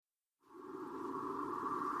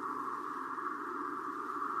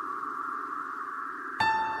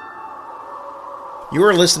You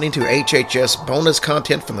are listening to HHS bonus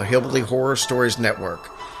content from the Hillbilly Horror Stories Network.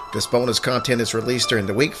 This bonus content is released during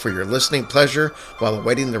the week for your listening pleasure while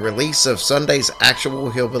awaiting the release of Sunday's actual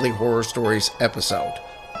Hillbilly Horror Stories episode.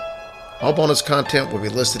 All bonus content will be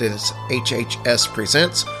listed as HHS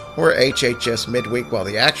Presents or HHS Midweek, while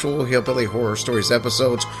the actual Hillbilly Horror Stories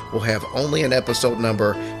episodes will have only an episode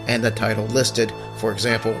number and the title listed. For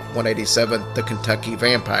example, 187, The Kentucky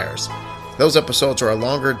Vampires. Those episodes are a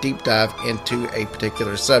longer deep dive into a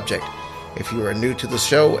particular subject. If you are new to the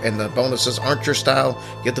show and the bonuses aren't your style,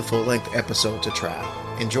 give the full-length episodes a try.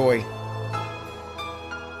 Enjoy!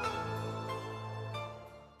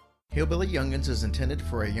 Hillbilly Youngins is intended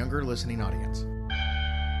for a younger listening audience.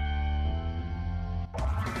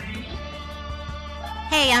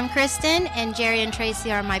 Hey, I'm Kristen, and Jerry and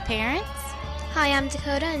Tracy are my parents. Hi, I'm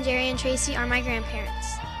Dakota, and Jerry and Tracy are my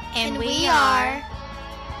grandparents. And we are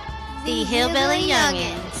the Hillbilly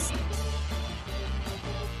Youngins.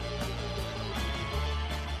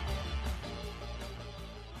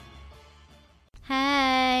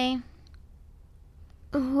 Hey.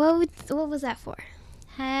 What was that for?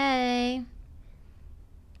 Hey.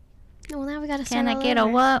 Well, now we gotta start. Can I get over.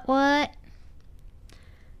 a what?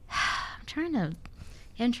 I'm trying to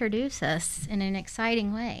introduce us in an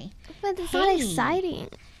exciting way. But it's not exciting.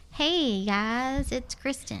 Hey, guys, it's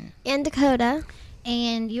Kristen. And Dakota.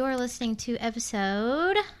 And you're listening to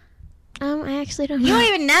episode... I actually don't know. You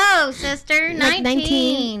don't even know, sister. Like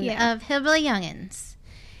 19 yeah. of Hillbilly Youngins.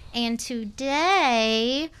 And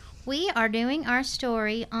today, we are doing our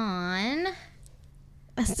story on...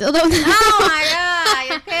 I still don't know. Oh, my God.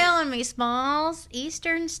 You're killing me, Smalls.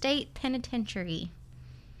 Eastern State Penitentiary.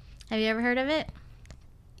 Have you ever heard of it?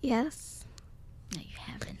 Yes. No, you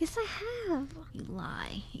haven't. Yes, I have. You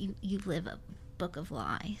lie. You live a book of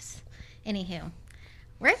lies. Anywho,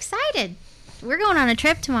 we're excited. We're going on a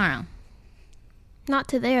trip tomorrow. Not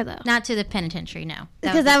to there, though. Not to the penitentiary, no.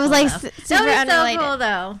 Because that was like super super unrelated. So cool,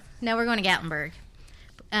 though. No, we're going to Gatlinburg.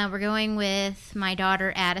 We're going with my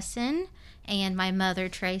daughter, Addison, and my mother,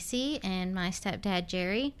 Tracy, and my stepdad,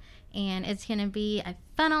 Jerry. And it's going to be a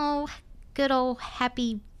fun old, good old,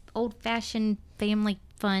 happy, old-fashioned family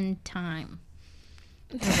fun time.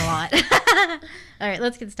 There's a lot. All right,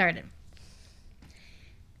 let's get started.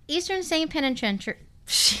 Eastern State Penitentiary,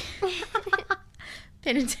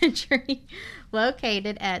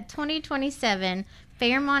 located at 2027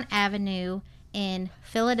 Fairmont Avenue in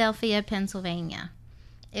Philadelphia, Pennsylvania.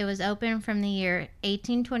 It was open from the year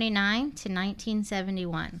 1829 to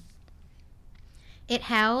 1971. It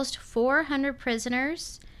housed 400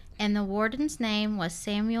 prisoners, and the warden's name was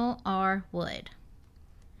Samuel R. Wood.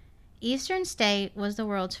 Eastern State was the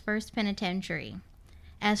world's first penitentiary.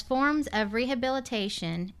 As forms of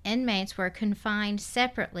rehabilitation, inmates were confined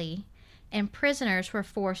separately, and prisoners were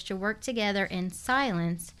forced to work together in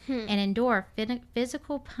silence and endure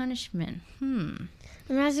physical punishment.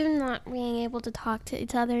 Imagine not being able to talk to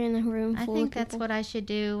each other in a room full of people. I think that's what I should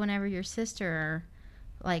do whenever your sister are,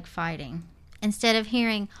 like, fighting. Instead of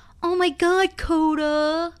hearing, "Oh my God,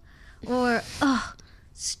 Coda," or, "Oh,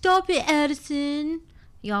 stop it, Addison,"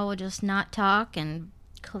 y'all would just not talk and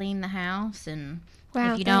clean the house, and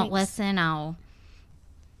if you don't listen, I'll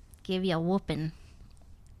give you a whooping.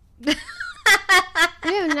 We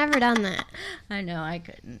have never done that. I know, I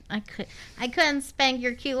couldn't spank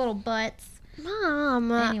your cute little butts. Mom.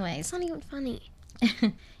 Anyways. It's not even funny.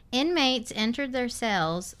 Inmates entered their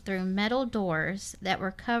cells through metal doors that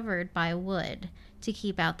were covered by wood to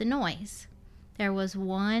keep out the noise. There was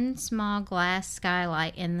one small glass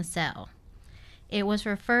skylight in the cell. It was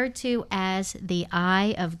referred to as the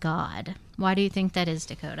Eye of God. Why do you think that is,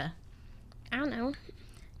 Dakota? I don't know.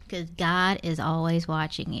 Because God is always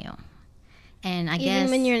watching you. And I guess...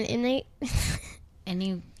 Even when you're an inmate?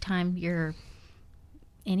 Anytime you're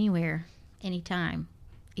anywhere, anytime.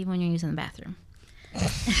 Even when you're using the bathroom.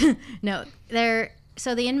 No,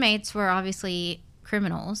 so the inmates were obviously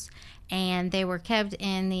criminals, and they were kept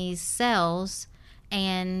in these cells,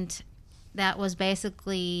 and that was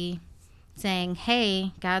basically saying,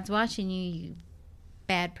 "Hey, God's watching you, you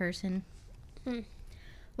bad person."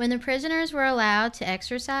 When the prisoners were allowed to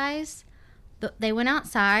exercise, they went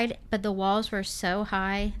outside, but the walls were so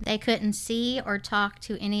high they couldn't see or talk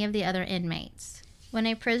to any of the other inmates. When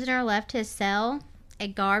a prisoner left his cell, a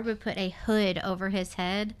guard would put a hood over his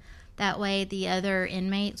head. That way the other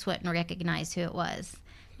inmates wouldn't recognize who it was.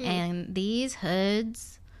 And these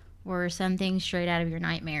hoods were something straight out of your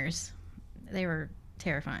nightmares. They were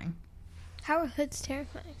terrifying. How are hoods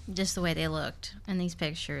terrifying? Just the way they looked in these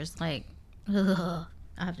pictures. Like, ugh,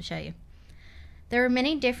 I'll have to show you. There were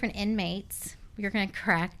many different inmates. You're going to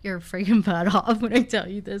crack your freaking butt off when I tell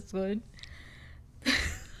you this one.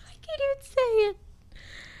 saying.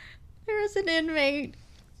 There was an inmate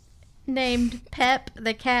named Pep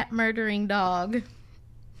the cat murdering dog.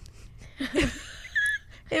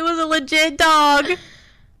 It was a legit dog.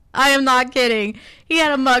 I am not kidding. He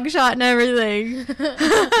had a mugshot and everything.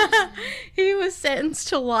 He was sentenced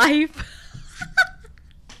to life.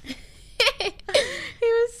 He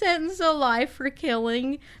was sentenced to life for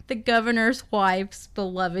killing the governor's wife's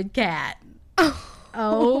beloved cat.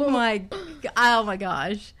 Oh my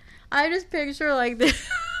gosh. I just picture like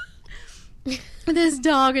this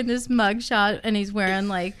dog in this mugshot, and he's wearing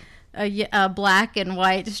like a black and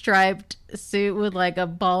white striped suit with like a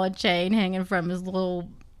ball and chain hanging from his little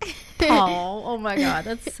paw. Oh my god,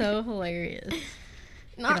 that's so hilarious.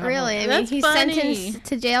 Not really. I mean, he's sentenced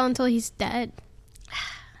to jail until he's dead.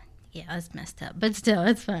 Yeah, that's messed up, but still,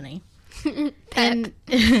 it's funny. And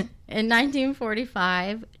in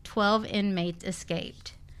 1945, 12 inmates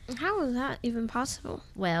escaped. How was that even possible?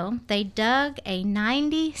 Well, they dug a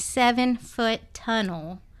 97-foot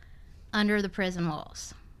tunnel under the prison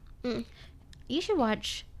walls. You should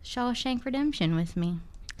watch Shawshank Redemption with me.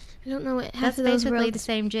 I don't know what half That's of those basically words. the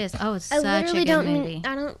same gist. Oh, it's such a good movie.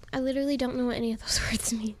 I literally don't know what any of those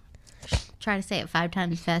words mean. Try to say it 5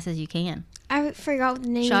 times as fast as you can. I forgot what the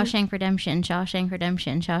name. Shawshank Redemption, Shawshank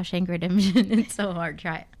Redemption, Shawshank Redemption. It's so hard.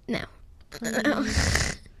 Try it. No.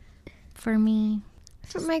 For me.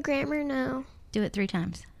 For my grammar, no. Do it 3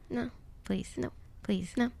 times. No. Please. No.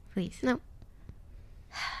 Please. No. Please. No.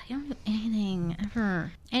 You don't do anything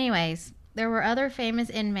ever. Anyways, there were other famous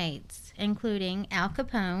inmates, including Al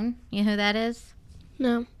Capone. You know who that is?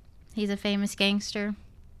 No. He's a famous gangster.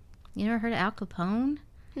 You never heard of Al Capone?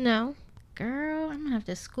 No. Girl, I'm gonna have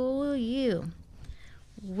to school you.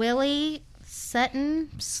 Willie Sutton,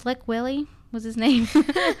 Slick Willie was his name.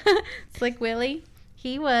 Slick Willie.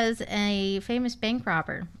 He was a famous bank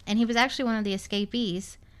robber, and he was actually one of the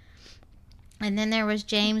escapees. And then there was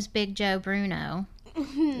James Big Joe Bruno.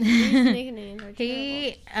 He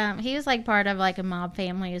was like part of like a mob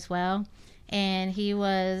family as well, and he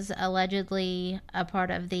was allegedly a part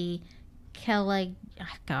of the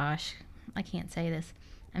gosh, I can't say this.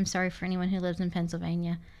 I'm sorry for anyone who lives in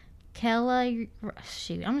Pennsylvania. I'm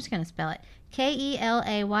just gonna spell it.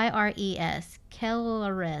 Kelawyres.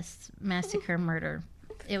 Kellerist massacre murder.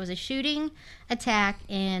 It was a shooting attack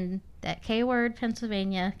in that K word,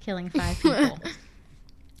 Pennsylvania, killing 5 people.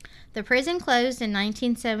 The prison closed in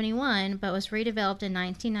 1971, but was redeveloped in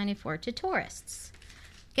 1994 to tourists.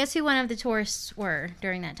 Guess who one of the tourists were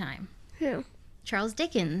during that time? Who? Charles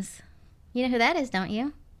Dickens. You know who that is, don't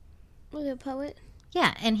you? Was it a poet?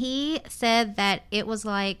 Yeah, and he said that it was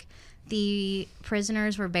like the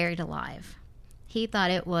prisoners were buried alive. He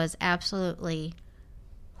thought it was absolutely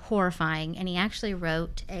horrifying, and he actually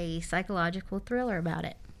wrote a psychological thriller about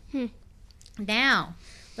it. Now,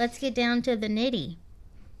 let's get down to the nitty.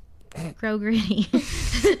 Grow gritty.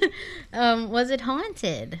 Was it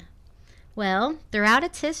haunted? Well, throughout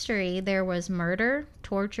its history, there was murder,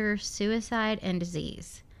 torture, suicide, and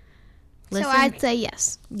disease. So I'd say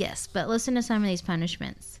yes. Yes, but listen to some of these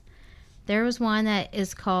punishments. There was one that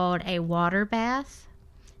is called a water bath.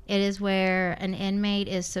 It is where an inmate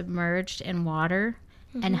is submerged in water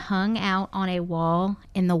and hung out on a wall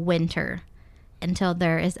in the winter until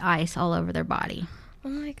there is ice all over their body. Oh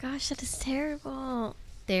my gosh, that is terrible.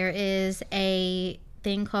 There is a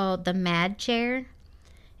thing called the mad chair.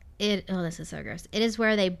 This is so gross. It is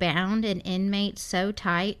where they bound an inmate so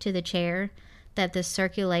tight to the chair that the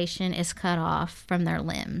circulation is cut off from their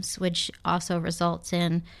limbs, which also results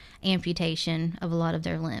in amputation of a lot of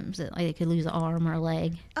their limbs. Like they could lose an arm or a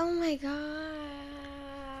leg. Oh my gosh.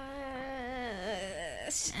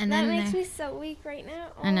 And that then makes me so weak right now.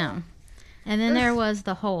 Oh. I know. And then there was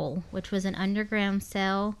the hole, which was an underground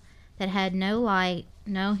cell that had no light,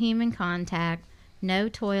 no human contact, no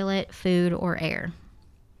toilet, food, or air.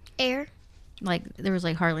 Air? Like, there was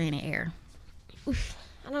like hardly any air. Oof.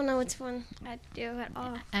 I don't know which one I'd do at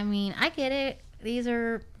all. I mean, I get it. These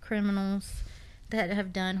are criminals that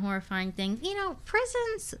have done horrifying things. You know,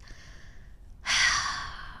 prisons.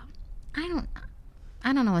 I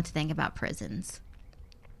don't know what to think about prisons.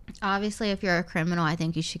 Obviously, if you're a criminal, I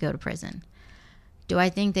think you should go to prison. Do I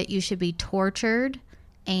think that you should be tortured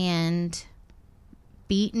and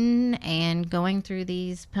beaten and going through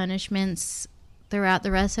these punishments throughout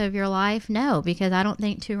the rest of your life? No, because I don't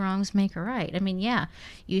think 2 wrongs make a right. I mean, yeah,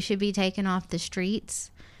 you should be taken off the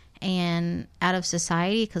streets and out of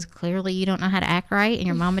society because clearly you don't know how to act right and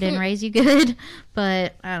your mama didn't raise you good.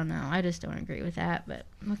 But I don't know. I just don't agree with that. But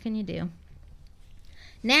what can you do?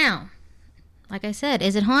 Now, like I said,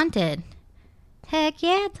 is it haunted? Heck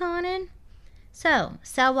yeah, it's haunted. So,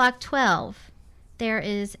 cell block 12. there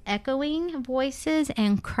is echoing voices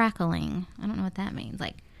and crackling. I don't know what that means.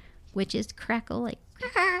 Like witches crackle, like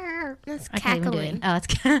That's I can't even do cackling. it. Oh, it's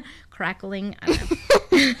crackling. I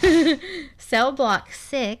don't know. Cell block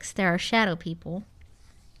 6, there are shadow people.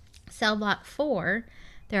 Cell block 4,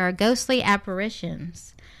 there are ghostly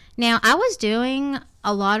apparitions. Now, I was doing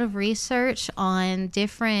a lot of research on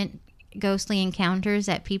different ghostly encounters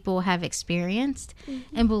that people have experienced,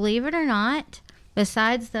 and believe it or not,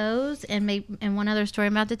 besides those and one other story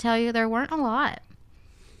I'm about to tell you, there weren't a lot,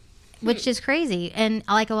 which is crazy. And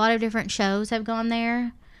like a lot of different shows have gone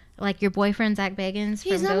there. Like your boyfriend Zach Bagans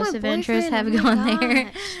He's from not Ghost my Adventures boyfriend. have Oh my gone there,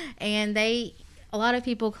 gosh. and a lot of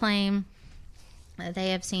people claim that they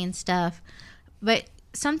have seen stuff, but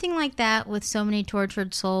something like that with so many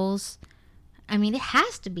tortured souls, I mean, it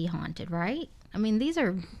has to be haunted, right? I mean, these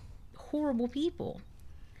are horrible people.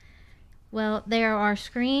 Well, there are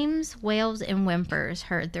screams, wails, and whimpers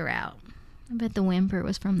heard throughout. I bet the whimper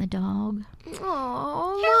was from the dog. Oh,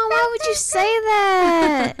 Mom, why would you say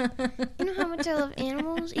that? You know how much I love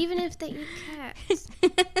animals, even if they eat cats.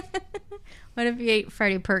 What if you ate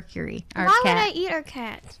Freddie Mercury, our Why cat? would I eat our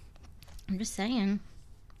cat? I'm just saying.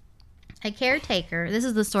 A caretaker. This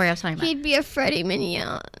is the story I was talking about. He'd be a Freddie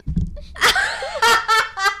Mignon.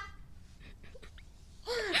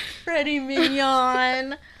 Freddie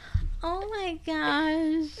Mignon. Oh my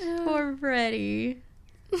gosh. Poor Freddie.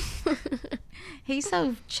 He's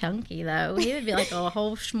so chunky, though. He would be like a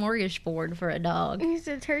whole smorgasbord for a dog. He's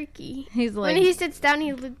a turkey. He's like, When he sits down,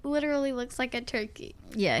 he literally looks like a turkey.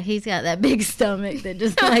 yeah, he's got that big stomach that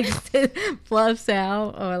just like fluffs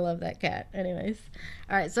out. Oh, I love that cat. Anyways.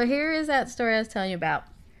 All right, so here is that story I was telling you about.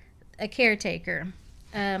 A caretaker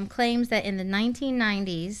claims that in the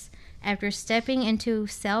 1990s, after stepping into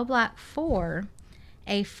cell block 4,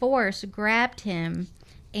 a force grabbed him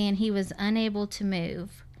and he was unable to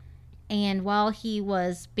move. And while he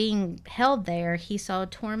was being held there, he saw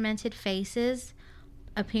tormented faces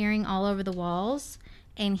appearing all over the walls,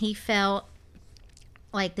 and he felt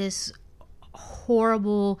like this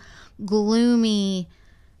horrible, gloomy,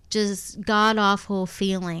 just god-awful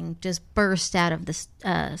feeling just burst out of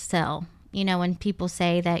the cell. You know, when people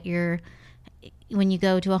say that when you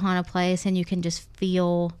go to a haunted place and you can just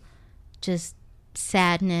feel just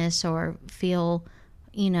sadness or feel,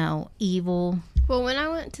 you know, evil. Well, when I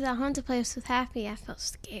went to the haunted place with Happy, I felt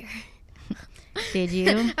scared. Did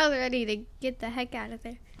you? I was ready to get the heck out of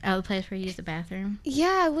there. Oh, the place where you use the bathroom?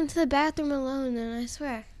 Yeah, I went to the bathroom alone, and I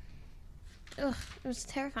swear. Ugh, it was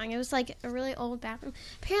terrifying. It was like a really old bathroom.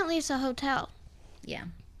 Apparently, it's a hotel. Yeah.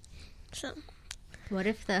 So, What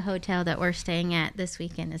if the hotel that we're staying at this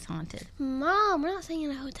weekend is haunted? Mom, we're not staying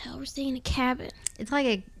in a hotel. We're staying in a cabin. It's like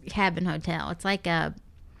a cabin hotel. It's like a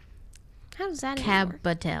How does that even work?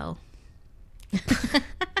 cabotel.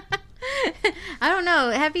 I don't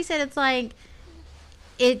know. Happy said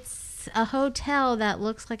it's a hotel that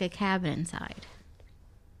looks like a cabin inside.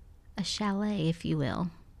 A chalet, if you will.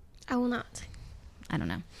 I will not. I don't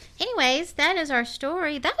know. Anyways, that is our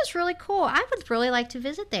story. That was really cool. I would really like to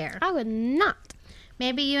visit there. I would not.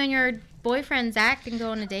 Maybe you and your boyfriend Zach can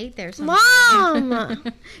go on a date there sometime.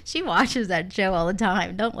 Mom! She watches that show all the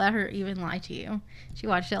time. Don't let her even lie to you. She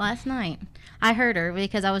watched it last night. I heard her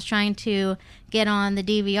because I was trying to get on the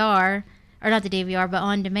DVR, or not the DVR, but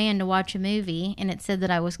on demand to watch a movie, and it said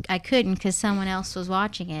that I couldn't because someone else was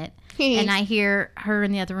watching it. And I hear her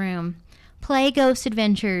in the other room, play Ghost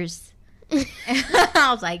Adventures. I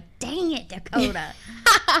was like, dang it, Dakota.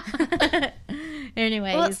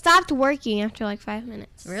 Anyways. Well, it stopped working after like 5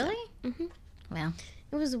 minutes. Really? Mm-hmm. Well.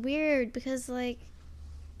 It was weird because, like,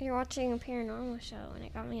 you're watching a paranormal show and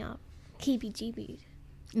it got me all heebie-jeebies.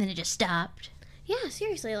 And then it just stopped. Yeah,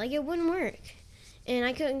 seriously, like, it wouldn't work. And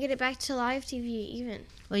I couldn't get it back to live TV even.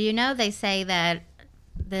 Well, you know, they say that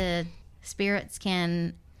the spirits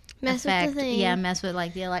can Mess with the thing. Yeah, mess with,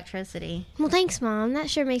 like, the electricity. Well, thanks, Mom. That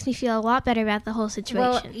sure makes me feel a lot better about the whole situation.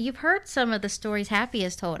 Well, you've heard some of the stories Happy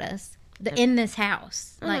has told us in this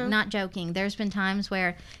house. Like, not joking. There's been times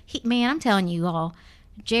where, I'm telling you all,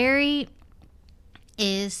 Jerry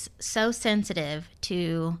is so sensitive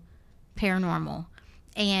to paranormal.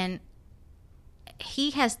 And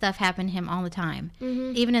he has stuff happen to him all the time.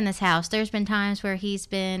 Mm-hmm. Even in this house. There's been times where he's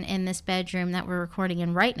been in this bedroom that we're recording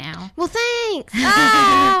in right now. Well, thanks.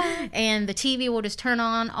 Ah! And the TV will just turn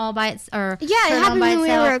on all by itself. Yeah, it turn on happened by when we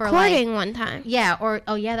itself, were or, like, recording one time. yeah, or,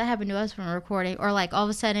 oh yeah, that happened to us when we were recording. Or like all of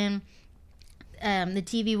a sudden, the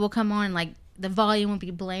TV will come on and like the volume will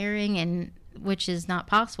be blaring, and which is not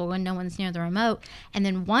possible when no one's near the remote. And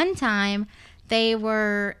then one time they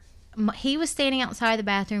were he was standing outside the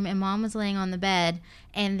bathroom and Mom was laying on the bed,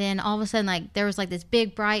 and then all of a sudden, like, there was like this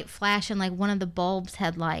big bright flash, and like one of the bulbs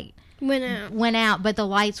had like went out, but the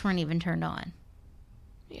lights weren't even turned on.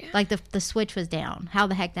 Yeah. Like the switch was down. How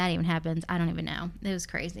the heck that even happens, I don't even know. It was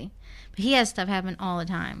crazy. But he has stuff happen all the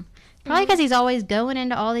time. Probably because he's always going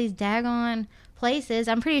into all these daggone places.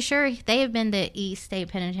 I'm pretty sure they have been to East State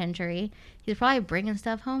Penitentiary. He's probably bringing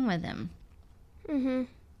stuff home with him. Mm-hmm.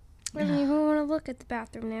 I don't even want to look at the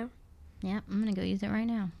bathroom now. Yep, I'm going to go use it right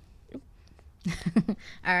now.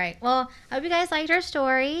 All right. Well, I hope you guys liked our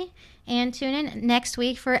story. And tune in next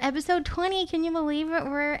week for episode 20. Can you believe it?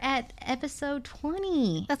 We're at episode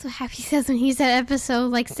 20. That's what Happy says when he's at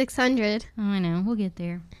episode like 600. Oh, I know. We'll get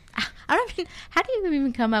there. I don't even, how do you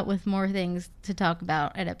even come up with more things to talk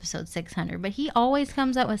about at episode 600? But he always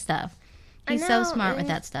comes up with stuff. He's so smart with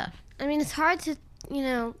that stuff. I mean, it's hard to,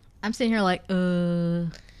 I'm sitting here like,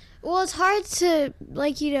 Well, it's hard to,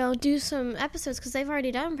 do some episodes because they've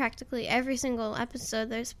already done practically every single episode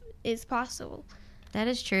there is possible. That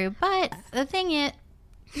is true. But the thing is,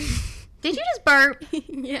 did you just burp?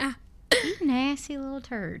 Yeah. You nasty little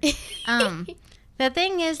turd. The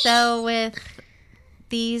thing is, though, with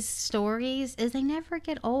these stories is they never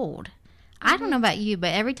get old. I don't know about you,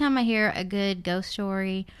 but every time I hear a good ghost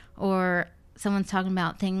story or someone's talking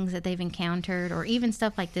about things that they've encountered or even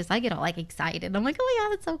stuff like this, I get all like excited. I'm like, oh my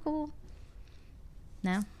God, that's so cool.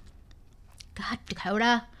 No? God,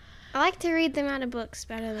 Dakota. I like to read them out of books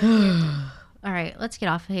better than hear them. All right, let's get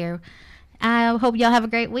off of here. I hope y'all have a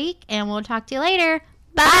great week, and we'll talk to you later.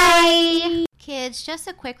 Bye! Kids, just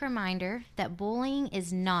a quick reminder that bullying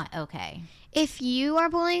is not okay. If you are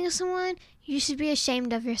bullying someone, you should be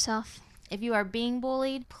ashamed of yourself. If you are being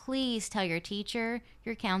bullied, please tell your teacher,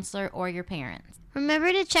 your counselor, or your parents.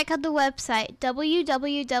 Remember to check out the website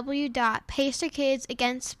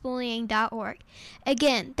www.pacerkidsagainstbullying.org.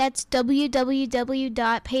 Again, that's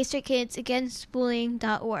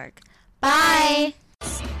www.pacerkidsagainstbullying.org. Bye!